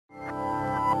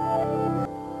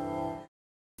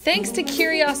Thanks to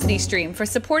CuriosityStream for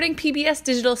supporting PBS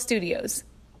Digital Studios.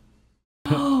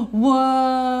 Whoa!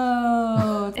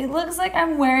 It looks like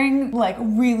I'm wearing like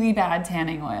really bad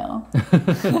tanning oil.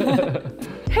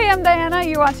 Hey, I'm Diana.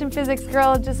 You're watching Physics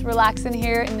Girl, just relaxing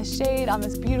here in the shade on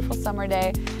this beautiful summer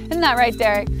day. Isn't that right,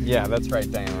 Derek? Yeah, that's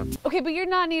right, Diana. Okay, but you're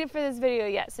not needed for this video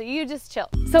yet, so you just chill.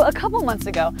 So a couple months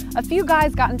ago, a few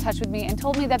guys got in touch with me and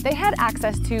told me that they had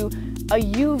access to a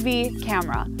UV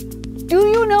camera. Do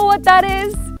you know what that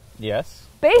is? Yes.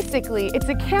 Basically, it's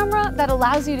a camera that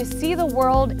allows you to see the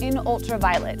world in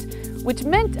ultraviolet, which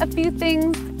meant a few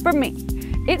things for me.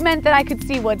 It meant that I could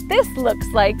see what this looks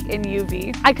like in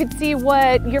UV. I could see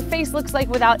what your face looks like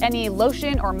without any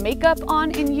lotion or makeup on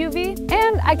in UV.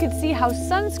 And I could see how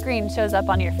sunscreen shows up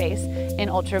on your face in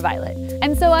ultraviolet.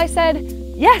 And so I said,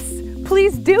 yes,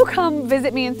 please do come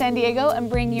visit me in San Diego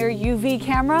and bring your UV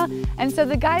camera. And so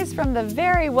the guys from the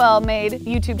very well-made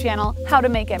YouTube channel, How to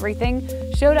Make Everything,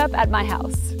 showed up at my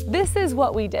house. This is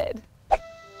what we did.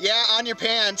 Yeah, on your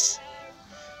pants.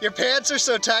 Your pants are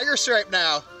so tiger striped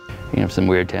now. You're gonna have some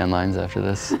weird tan lines after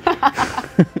this.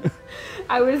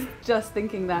 I was just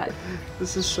thinking that.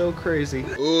 This is so crazy.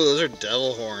 Ooh, those are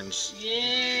devil horns.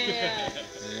 Yeah.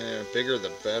 Yeah, bigger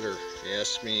the better, if you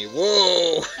ask me.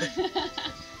 Whoa!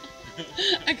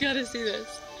 I gotta see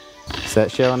this. Is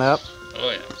that showing up? Oh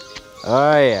yeah.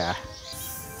 Oh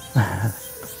yeah.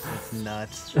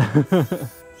 Nuts.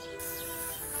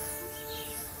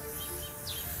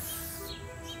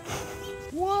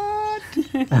 What?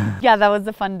 Yeah, that was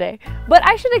a fun day. But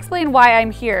I should explain why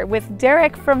I'm here with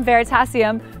Derek from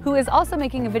Veritasium, who is also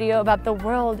making a video about the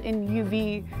world in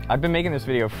UV. I've been making this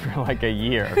video for like a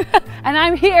year. And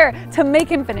I'm here to make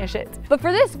him finish it. But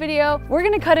for this video, we're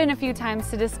gonna cut in a few times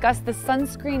to discuss the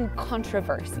sunscreen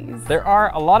controversies. There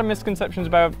are a lot of misconceptions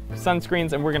about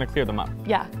sunscreens and we're gonna clear them up.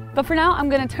 Yeah, but for now, I'm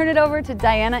gonna turn it over to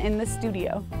Diana in the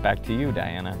studio. Back to you,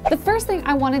 Diana. The first thing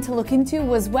I wanted to look into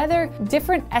was whether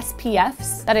different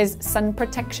SPFs, that is sun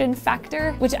protection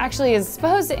factor, which actually is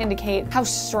supposed to indicate how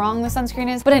strong the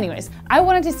sunscreen is. But anyways, I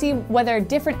wanted to see whether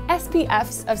different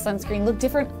SPFs of sunscreen look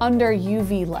different under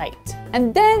UV light.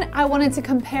 And then I wanted to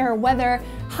compare whether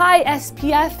high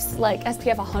SPFs, like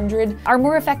SPF 100, are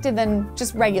more effective than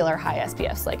just regular high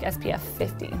SPFs, like SPF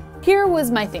 50. Here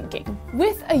was my thinking.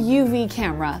 With a UV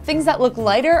camera, things that look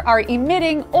lighter are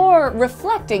emitting or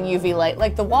reflecting UV light,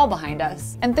 like the wall behind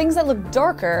us. And things that look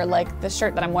darker, like the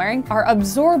shirt that I'm wearing, are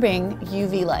absorbing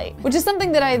UV light, which is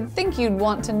something that I think you'd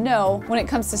want to know when it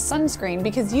comes to sunscreen,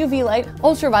 because UV light,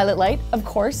 ultraviolet light, of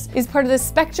course, is part of the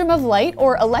spectrum of light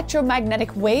or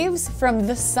electromagnetic waves from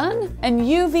the sun, and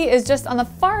UV is just on the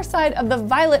far side of the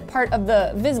violet part of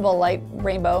the visible light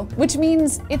rainbow, which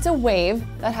means it's a wave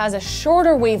that has a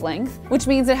shorter wavelength, which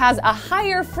means it has a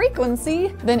higher frequency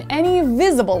than any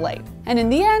visible light. And in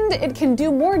the end, it can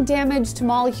do more damage to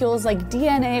molecules like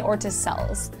DNA or to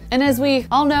cells. And as we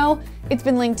all know, it's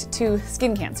been linked to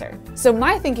skin cancer. So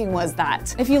my thinking was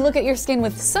that if you look at your skin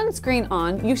with sunscreen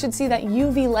on, you should see that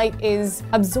UV light is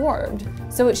absorbed.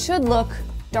 So it should look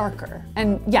darker.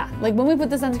 And yeah, like when we put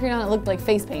the sunscreen on, it looked like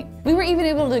face paint. We were even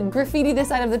able to graffiti the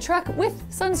side of the truck with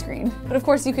sunscreen, but of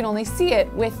course you can only see it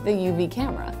with the UV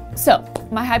camera. So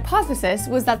my hypothesis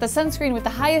was that the sunscreen with the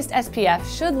highest SPF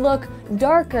should look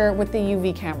darker with the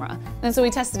UV camera. And so we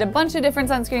tested a bunch of different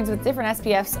sunscreens with different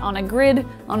SPFs on a grid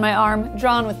on my arm,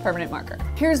 drawn with permanent marker.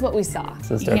 Here's what we saw.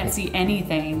 So You can't see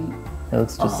anything. It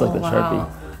looks just like the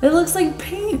Sharpie. It looks like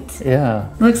paint.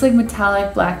 Yeah. It looks like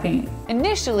metallic black paint.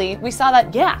 Initially, we saw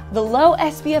that, yeah, the low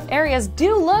SPF areas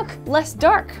do look less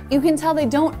dark. You can tell they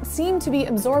don't seem to be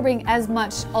absorbing as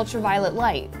much ultraviolet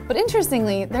light. But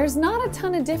interestingly, there's not a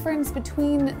ton of difference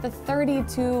between the 30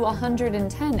 to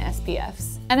 110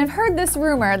 SPFs. And I've heard this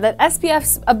rumor that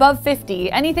SPFs above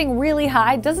 50, anything really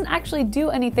high, doesn't actually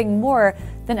do anything more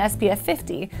than SPF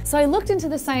 50. So I looked into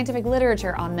the scientific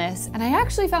literature on this, and I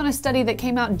actually found a study that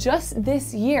came out just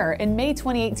this year in May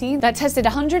 2018 that tested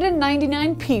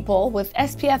 199 people with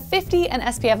SPF 50 and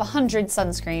SPF 100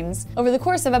 sunscreens. Over the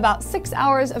course of about 6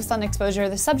 hours of sun exposure,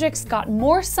 the subjects got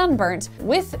more sunburnt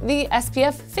with the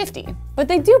SPF 50. But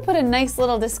they do put a nice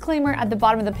little disclaimer at the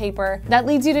bottom of the paper that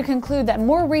leads you to conclude that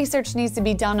more research needs to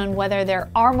be done on whether there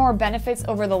are more benefits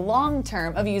over the long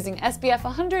term of using SPF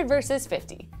 100 versus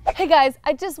 50. Hey guys,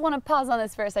 I just want to pause on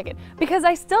this for a second because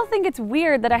I still think it's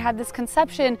weird that I had this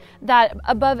conception that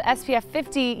above SPF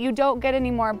 50 you don't get any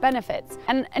more benefits.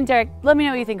 And Derek, let me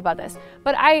know what you think about this.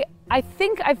 But I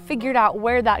think I've figured out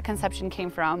where that conception came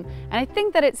from, and I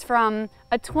think that it's from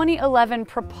a 2011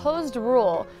 proposed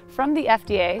rule from the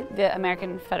FDA, the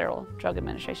American Federal Drug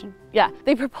Administration. Yeah,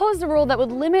 they proposed a rule that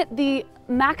would limit the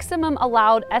maximum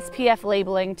allowed SPF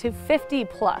labeling to 50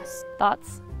 plus.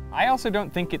 Thoughts? I also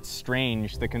don't think it's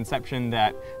strange, the conception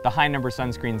that the high number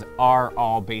sunscreens are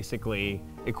all basically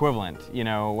equivalent. You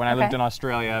know, when I lived in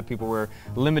Australia, people were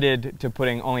limited to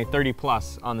putting only 30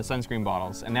 plus on the sunscreen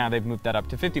bottles, and now they've moved that up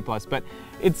to 50 plus. But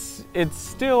it's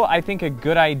still, I think, a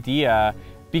good idea,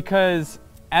 because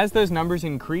as those numbers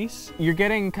increase, you're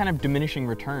getting kind of diminishing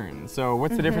returns. So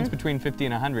what's the difference between 50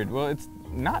 and 100? Well, it's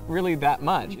not really that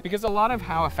much, because a lot of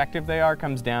how effective they are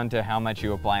comes down to how much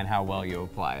you apply and how well you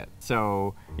apply it.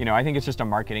 So, you know, I think it's just a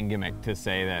marketing gimmick to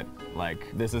say that,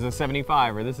 like, this is a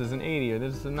 75 or this is an 80 or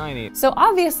this is a 90. So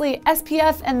obviously,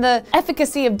 SPF and the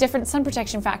efficacy of different sun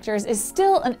protection factors is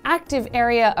still an active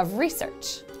area of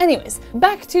research. Anyways,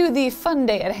 back to the fun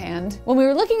day at hand. When we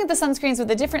were looking at the sunscreens with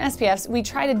the different SPFs, we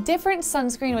tried a different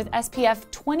sunscreen with SPF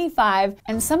 25,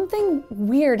 and something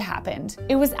weird happened.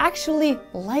 It was actually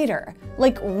lighter,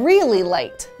 like really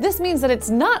light. This means that it's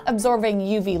not absorbing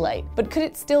UV light, but could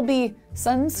it still be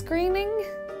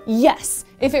sunscreening? Yes,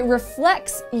 if it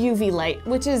reflects UV light,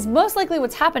 which is most likely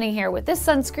what's happening here with this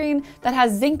sunscreen that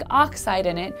has zinc oxide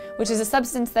in it, which is a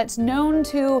substance that's known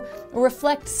to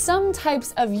reflect some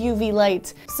types of UV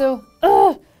light. So,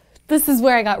 this is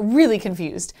where I got really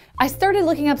confused. I started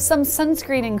looking up some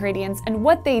sunscreen ingredients and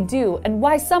what they do and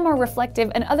why some are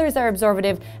reflective and others are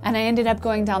absorptive, and I ended up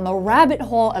going down the rabbit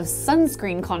hole of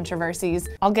sunscreen controversies.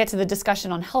 I'll get to the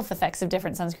discussion on health effects of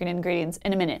different sunscreen ingredients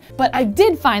in a minute. But I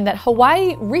did find that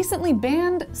Hawaii recently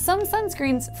banned some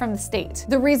sunscreens from the state.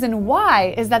 The reason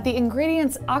why is that the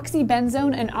ingredients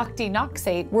oxybenzone and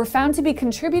octinoxate were found to be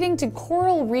contributing to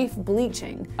coral reef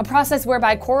bleaching, a process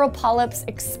whereby coral polyps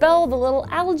expel the little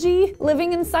algae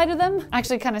living inside of them.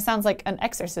 Actually kind of sounds like an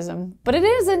exorcism, but it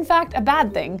is in fact a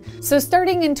bad thing. So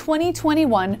starting in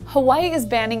 2021, Hawaii is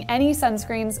banning any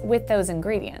sunscreens with those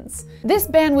ingredients. This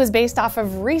ban was based off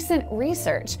of recent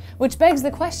research, which begs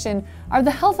the question, are the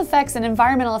health effects and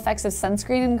environmental effects of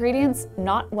sunscreen ingredients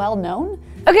not well known?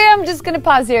 Okay, I'm just gonna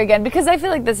pause here again because I feel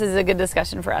like this is a good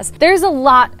discussion for us. There's a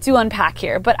lot to unpack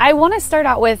here, but I wanna start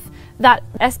out with that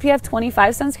SPF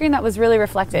 25 sunscreen that was really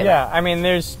reflective. Yeah, I mean,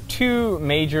 there's two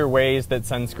major ways that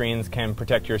sunscreens can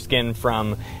protect your skin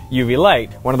from UV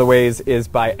light. One of the ways is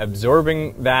by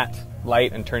absorbing that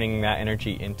light and turning that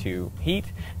energy into heat.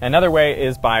 Another way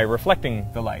is by reflecting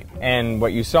the light. And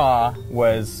what you saw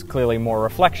was clearly more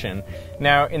reflection.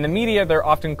 Now, in the media, they're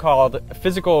often called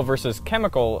physical versus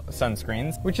chemical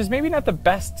sunscreens, which is maybe not the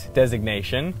best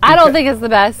designation. I don't think it's the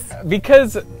best.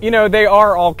 Because, you know, they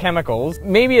are all chemicals.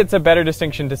 Maybe it's a better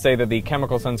distinction to say that the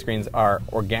chemical sunscreens are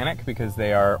organic, because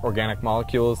they are organic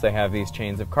molecules. They have these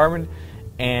chains of carbon.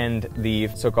 And the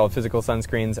so-called physical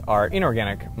sunscreens are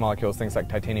inorganic molecules, things like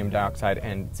titanium dioxide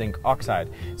and zinc oxide.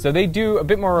 So they do a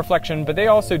bit more reflection, but they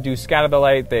also do scatter the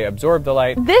light, they absorb the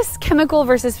light. This chemical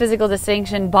versus physical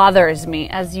distinction bothers me,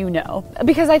 as you know,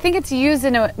 because I think it's used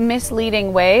in a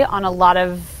misleading way on a lot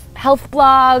of health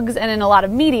blogs and in a lot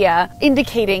of media,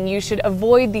 indicating you should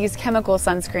avoid these chemical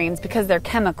sunscreens because they're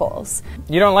chemicals.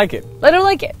 You don't like it? I don't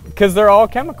like it. Because they're all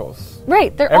chemicals.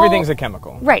 Right, Everything's a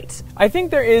chemical. Right. I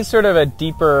think there is sort of a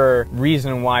deeper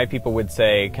reason why people would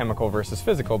say chemical versus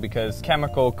physical, because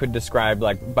chemical could describe,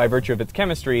 like, by virtue of its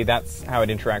chemistry, that's how it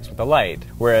interacts with the light.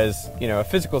 Whereas, you know, a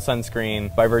physical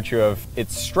sunscreen, by virtue of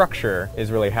its structure, is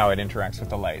really how it interacts with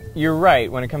the light. You're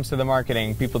right, when it comes to the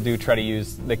marketing, people do try to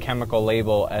use the chemical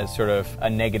label as sort of a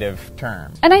negative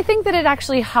term. And I think that it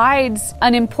actually hides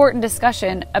an important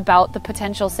discussion about the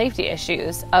potential safety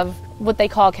issues of what they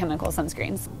call chemical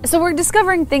sunscreens. So we're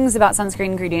discovering things about sunscreen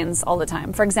ingredients all the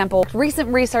time. For example,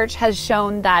 recent research has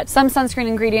shown that some sunscreen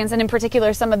ingredients, and in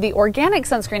particular some of the organic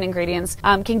sunscreen ingredients,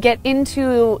 can get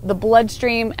into the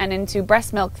bloodstream and into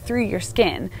breast milk through your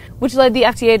skin, which led the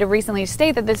FDA to recently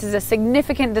state that this is a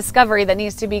significant discovery that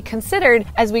needs to be considered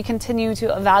as we continue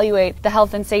to evaluate the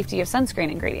health and safety of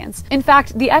sunscreen ingredients. In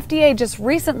fact, the FDA just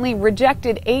recently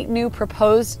rejected 8 new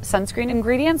proposed sunscreen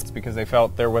ingredients because they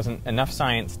felt there wasn't enough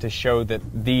science to show that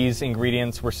these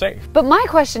ingredients were safe. But my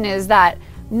question is that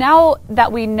now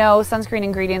that we know sunscreen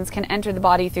ingredients can enter the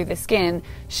body through the skin,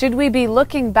 should we be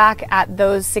looking back at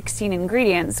those 16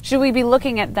 ingredients? Should we be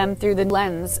looking at them through the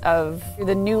lens of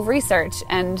the new research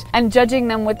and judging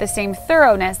them with the same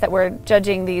thoroughness that we're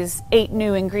judging these 8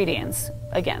 new ingredients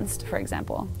against, for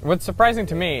example? What's surprising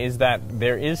to me is that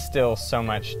there is still so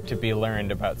much to be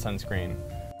learned about sunscreen.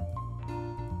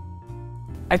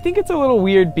 I think it's a little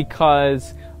weird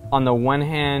because on the one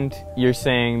hand, you're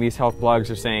saying these health blogs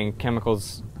are saying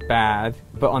chemicals bad,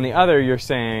 but on the other, you're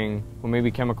saying, well, maybe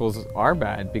chemicals are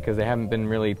bad because they haven't been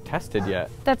really tested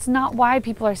yet. That's not why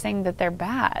people are saying that they're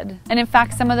bad. And in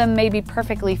fact, some of them may be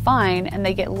perfectly fine and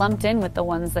they get lumped in with the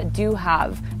ones that do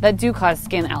cause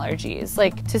skin allergies.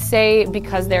 Like, to say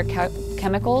because they're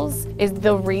chemicals is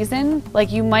the reason,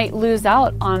 like, you might lose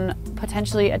out on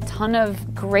potentially a ton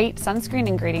of great sunscreen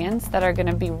ingredients that are going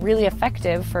to be really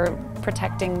effective for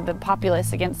protecting the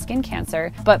populace against skin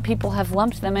cancer, but people have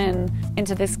lumped them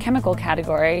into this chemical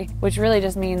category, which really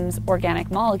just means organic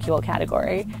molecule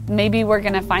category. Maybe we're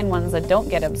going to find ones that don't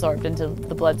get absorbed into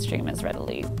the bloodstream as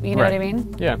readily. You know what I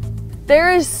mean? Yeah.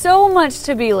 There is so much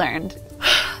to be learned.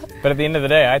 But at the end of the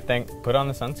day, I think put on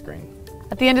the sunscreen.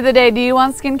 At the end of the day, do you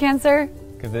want skin cancer?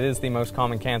 Because it is the most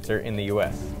common cancer in the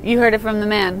US. You heard it from the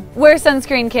man. Wear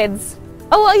sunscreen, kids.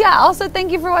 Oh, well, yeah, also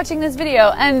thank you for watching this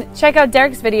video. And check out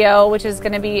Derek's video, which is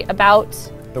going to be about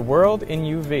the world in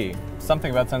UV.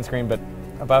 Something about sunscreen, but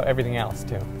about everything else,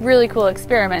 too. Really cool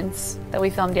experiments that we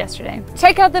filmed yesterday.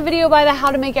 Check out the video by the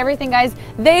How to Make Everything guys.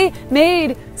 They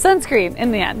made sunscreen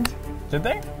in the end. Did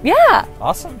they? Yeah.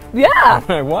 Awesome. Yeah.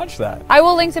 I watched that. I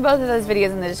will link to both of those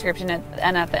videos in the description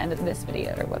and at the end of this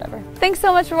video or whatever. Thanks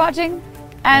so much for watching,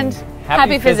 and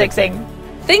happy physicsing.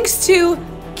 Thanks to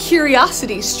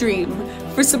Curiosity Stream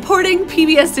for supporting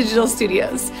PBS Digital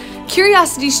Studios.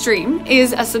 Curiosity Stream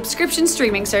is a subscription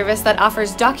streaming service that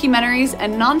offers documentaries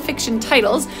and nonfiction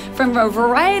titles from a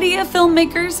variety of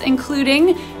filmmakers,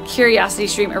 including Curiosity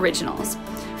Stream originals.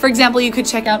 For example, you could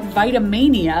check out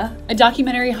Vitamania, a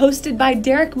documentary hosted by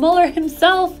Derek Muller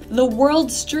himself. The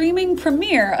world streaming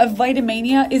premiere of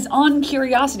Vitamania is on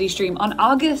Curiosity Stream on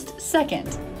August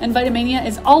 2nd. And Vitamania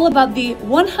is all about the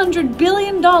 $100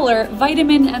 billion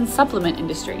vitamin and supplement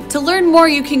industry. To learn more,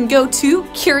 you can go to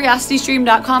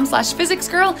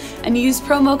curiositystream.com/physicsgirl and use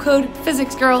promo code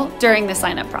physicsgirl during the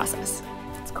sign-up process.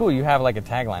 It's cool, you have like a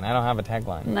tagline. I don't have a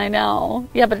tagline. I know.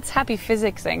 Yeah, but it's happy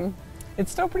physicsing. It's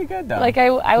still pretty good though. Like I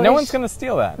no one's gonna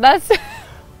steal that. That's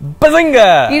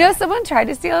Bazinga! You know, someone tried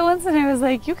to steal it once and I was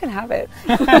like, you can have it.